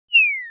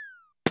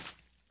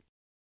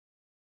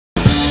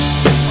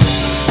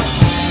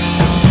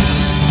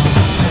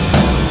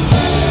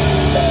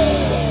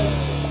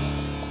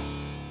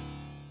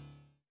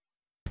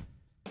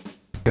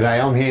G'day,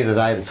 I'm here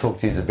today to talk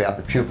to you about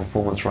the Pure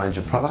Performance range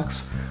of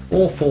products.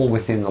 All fall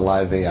within the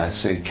low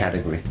VOC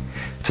category.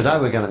 Today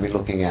we're going to be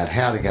looking at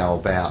how to go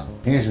about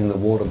using the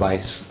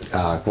water-based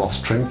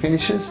gloss trim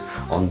finishes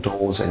on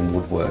doors and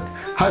woodwork.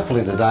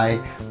 Hopefully today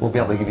we'll be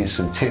able to give you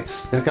some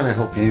tips that are going to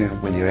help you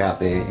when you're out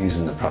there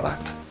using the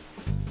product.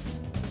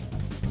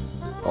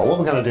 Well, what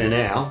we're going to do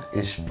now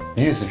is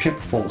use the Pure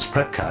Performance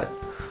prep coat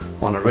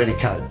on a ready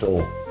coat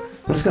door.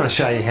 I'm just going to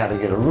show you how to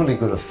get a really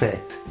good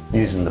effect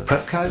using the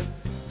prep coat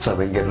so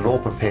we can get it all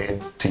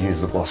prepared to use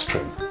the gloss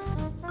trim.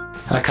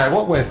 Okay,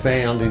 what we've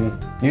found in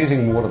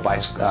using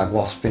water-based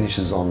gloss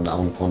finishes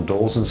on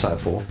doors and so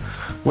forth,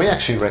 we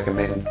actually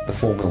recommend the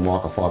 4mm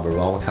microfiber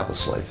roller cover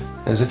sleeve.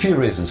 There's a few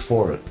reasons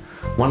for it.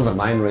 One of the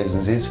main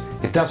reasons is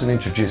it doesn't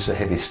introduce a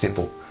heavy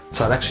stipple,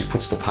 so it actually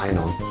puts the paint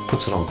on,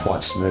 puts it on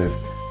quite smooth,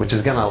 which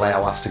is going to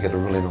allow us to get a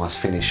really nice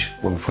finish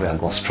when we put our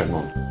gloss trim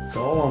on.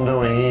 So all I'm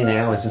doing here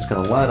now is just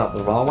going to load up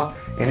the roller,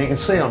 and you can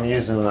see I'm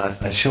using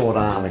a short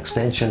arm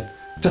extension.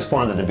 Just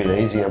find it a bit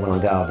easier when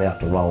I go about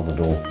to roll the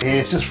door.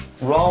 Is just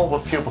roll the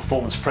Pure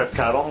Performance prep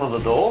coat onto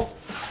the door.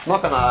 I'm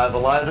not going to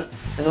overload it,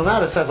 and you'll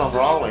notice as I'm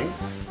rolling,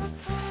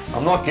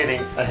 I'm not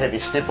getting a heavy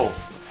stipple.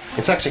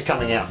 It's actually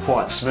coming out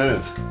quite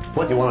smooth.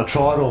 What you want to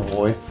try to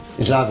avoid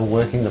is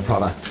overworking the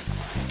product.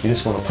 You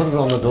just want to put it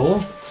on the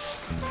door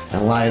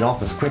and lay it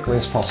off as quickly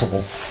as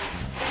possible.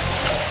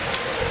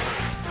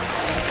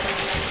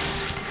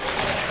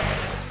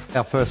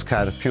 Our first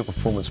coat of Pure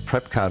Performance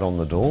prep coat on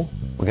the door.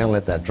 We're going to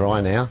let that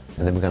dry now,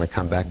 and then we're going to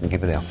come back and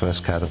give it our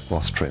first coat of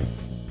gloss trim.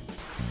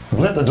 We've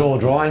let the door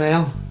dry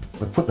now.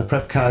 We've put the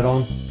prep coat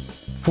on,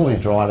 fully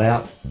dried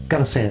out.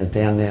 Going to sand it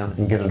down now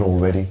and get it all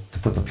ready to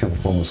put the Pure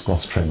Performance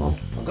gloss trim on.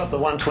 I've got the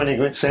 120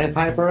 grit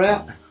sandpaper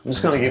out. I'm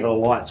just going to give it a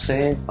light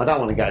sand. I don't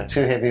want to go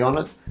too heavy on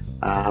it.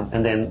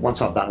 And then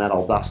once I've done that,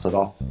 I'll dust it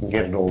off and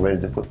get it all ready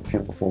to put the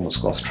Pure Performance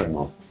gloss trim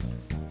on.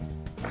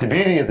 The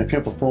beauty of the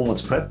Pure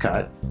Performance prep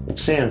coat, it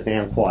sands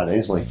down quite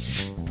easily.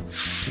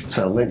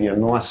 So it'll leave you a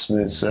nice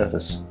smooth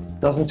surface. It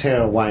doesn't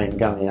tear away and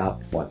gummy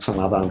up like some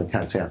other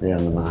undercoats out there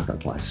in the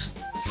marketplace.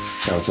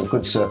 So it's a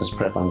good surface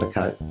prep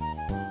undercoat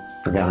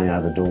for going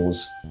over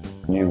doors,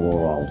 new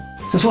or old.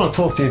 Just want to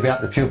talk to you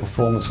about the Pure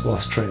Performance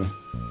gloss trim.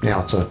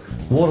 Now it's a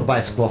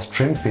water-based gloss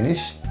trim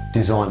finish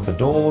designed for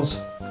doors,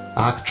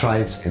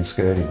 architraves and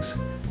skirtings.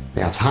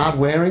 Now it's hard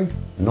wearing,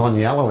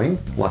 non-yellowing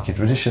like your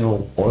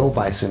traditional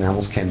oil-based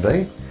enamels can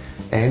be,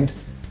 and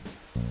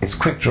it's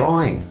quick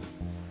drying.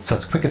 So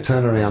it's quicker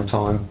turnaround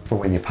time for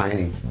when you're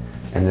painting,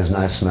 and there's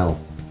no smell,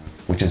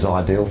 which is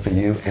ideal for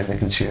you and the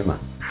consumer.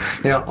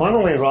 Now I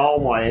normally roll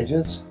my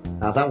edges,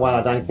 that way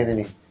I don't get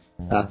any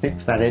thick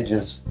fat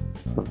edges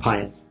of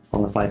paint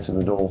on the face of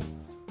the door.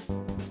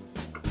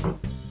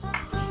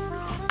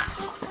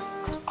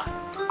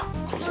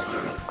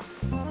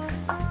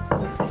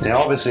 Now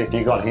obviously if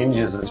you've got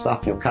hinges and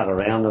stuff, you'll cut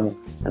around them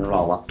and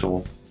roll up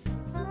to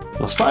them.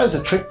 I suppose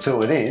the trick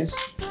to it is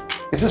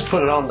just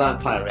put it on, don't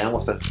play around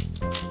with it.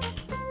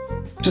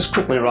 Just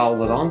quickly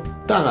roll it on,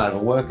 don't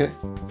overwork it,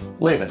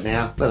 leave it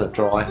now, let it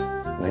dry,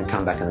 and then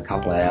come back in a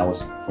couple of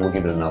hours and we'll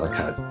give it another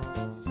coat.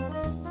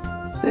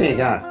 There you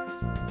go.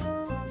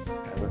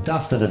 Okay, we've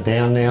dusted it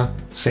down now,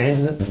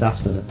 sanded it and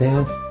dusted it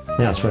down.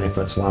 Now it's ready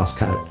for its last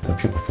coat of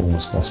Pure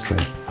Performance gloss trim.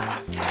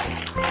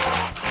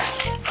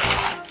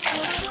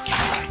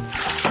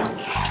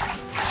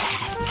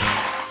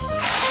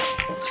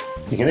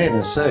 You can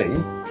even see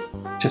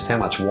just how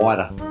much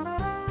whiter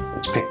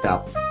it's picked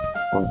up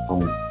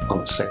on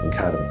its second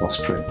coat of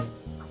gloss trim.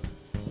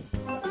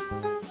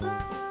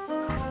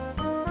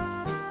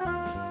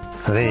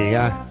 So there you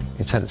go,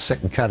 it's had its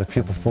second coat of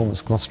Pure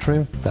Performance gloss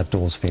trim. That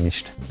door's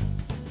finished.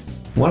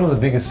 One of the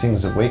biggest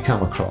things that we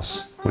come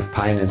across with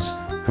painters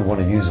who want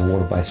to use a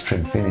water-based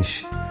trim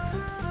finish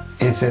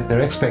is that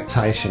their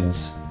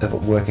expectations of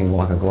it working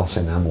like a gloss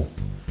enamel.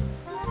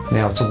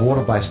 Now it's a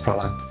water-based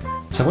product,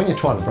 so when you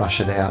try to brush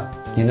it out,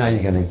 you know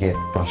you're going to get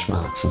brush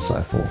marks and so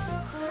forth.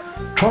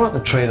 Try not to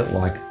treat it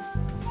like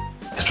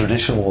the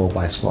traditional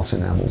oil-based gloss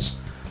enamels.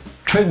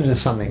 Treat it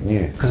as something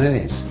new, because it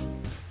is.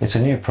 It's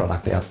a new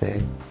product out there.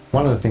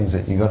 One of the things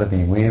that you've got to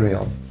be wary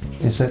of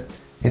is that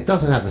it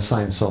doesn't have the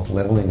same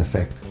self-leveling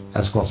effect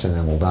as gloss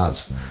enamel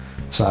does.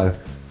 So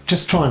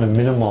just trying to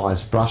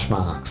minimise brush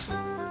marks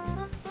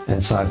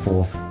and so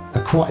forth,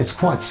 it's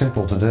quite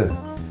simple to do.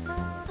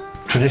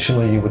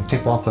 Traditionally you would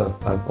tip off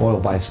an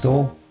oil-based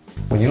door.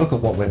 When you look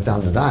at what we've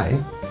done today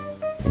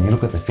and you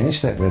look at the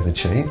finish that we've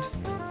achieved,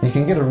 you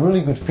can get a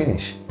really good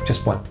finish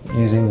just by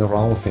using the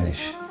roller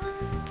finish.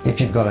 If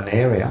you've got an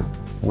area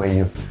where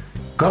you've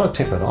got to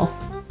tip it off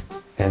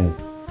and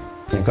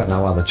you've got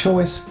no other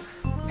choice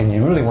and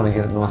you really want to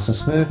get it nice and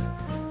smooth,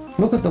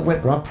 look at the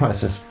wet rub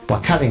process. By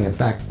cutting it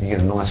back you get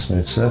a nice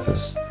smooth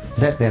surface.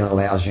 That then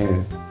allows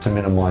you to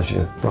minimise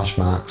your brush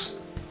marks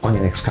on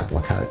your next couple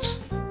of coats.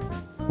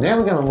 Now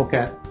we're going to look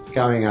at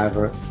going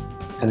over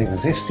an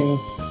existing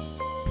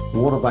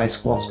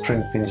water-based gloss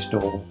trim finish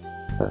door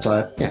that's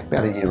about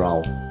a year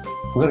old.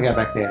 We've got to go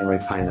back there and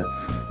repaint it.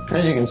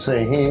 As you can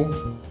see here,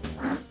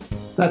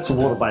 that's the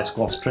water-based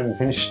gloss trim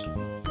finish.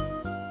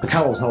 The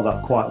colour's held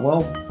up quite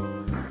well.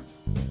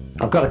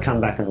 I've got to come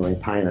back and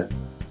repaint it.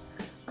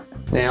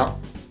 Now,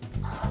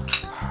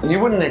 you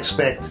wouldn't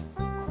expect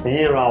a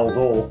year-old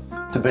door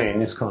to be in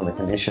this kind of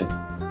condition.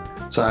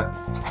 So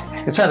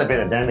it's had a bit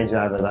of damage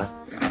over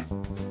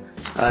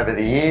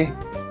the year.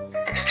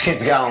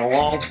 Kids going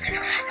along.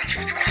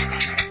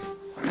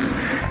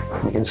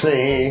 You can see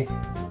here,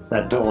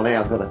 that door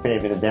now has got a fair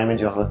bit of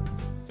damage on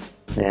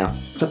it. Now,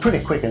 it's a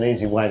pretty quick and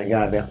easy way to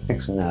go about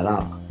fixing that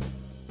up.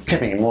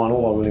 Keeping in mind,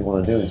 all I really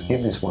want to do is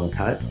give this one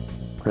coat.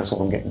 That's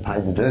what I'm getting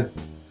paid to do.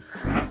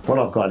 What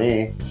I've got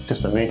here,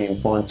 just a medium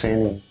fine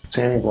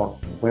sanding block.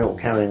 We all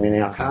carry them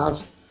in our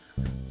cars.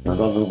 And I've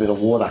got a little bit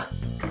of water.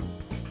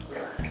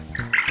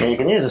 Now you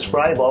can use a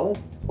spray bottle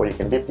or you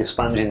can dip your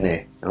sponge in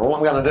there. And all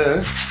I'm going to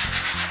do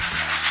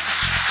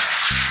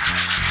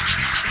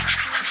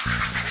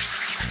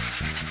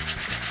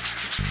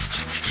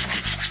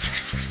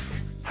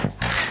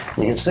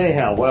you can see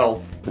how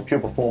well the Pure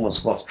Performance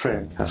gloss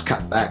trim has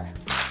cut back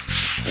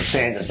and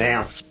sanded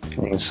down.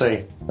 And you can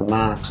see the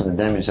marks and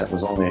the damage that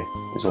was on there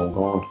is all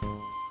gone.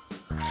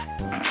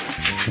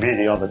 The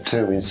beauty of it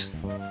too is,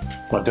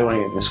 by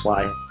doing it this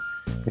way,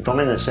 if I'm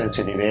in a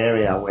sensitive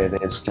area where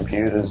there's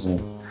computers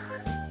and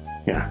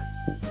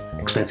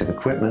expensive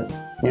equipment,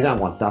 you don't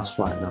want dust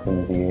floating up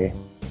into the air.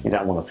 You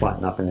don't want it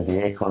floating up into the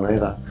aircon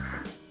either.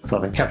 So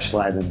I've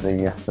encapsulated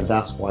the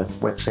dust by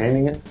wet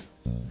sanding it.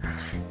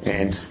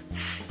 And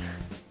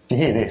you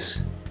hear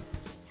this.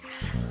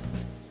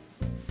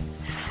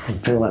 You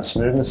feel that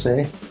smoothness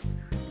there?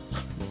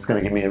 It's going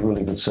to give me a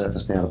really good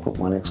surface now to put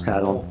my next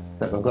coat on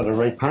that we've got to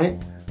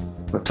repaint.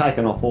 We've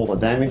taken off all the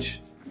damage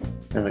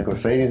and the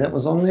graffiti that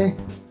was on there.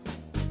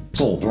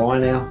 It's all dry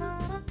now.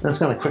 And it's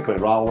going to quickly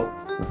roll it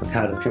with a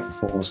coat of Pure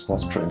Performance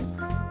gloss trim.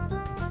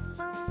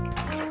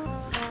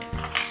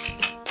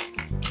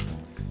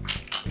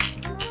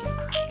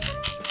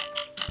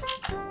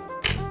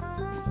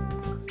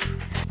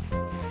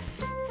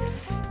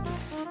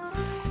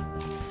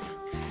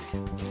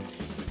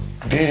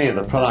 The beauty of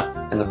the product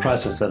and the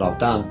process that I've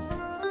done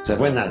is that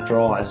when that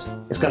dries,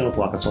 it's going to look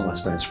like it's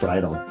almost been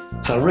sprayed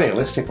on. So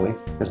realistically,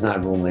 there's no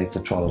real need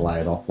to try to lay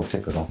it off or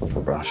tip it off with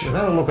a brush. We've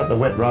had a look at the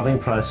wet rubbing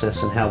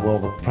process and how well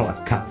the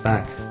product cut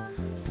back.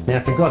 Now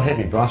if you've got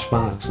heavy brush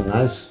marks and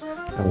those,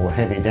 or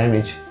heavy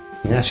damage,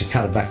 you can actually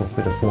cut it back with a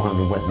bit of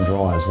 400 wet and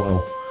dry as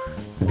well.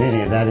 The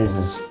beauty of that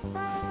is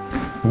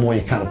the more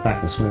you cut it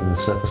back, the smoother the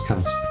surface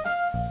comes.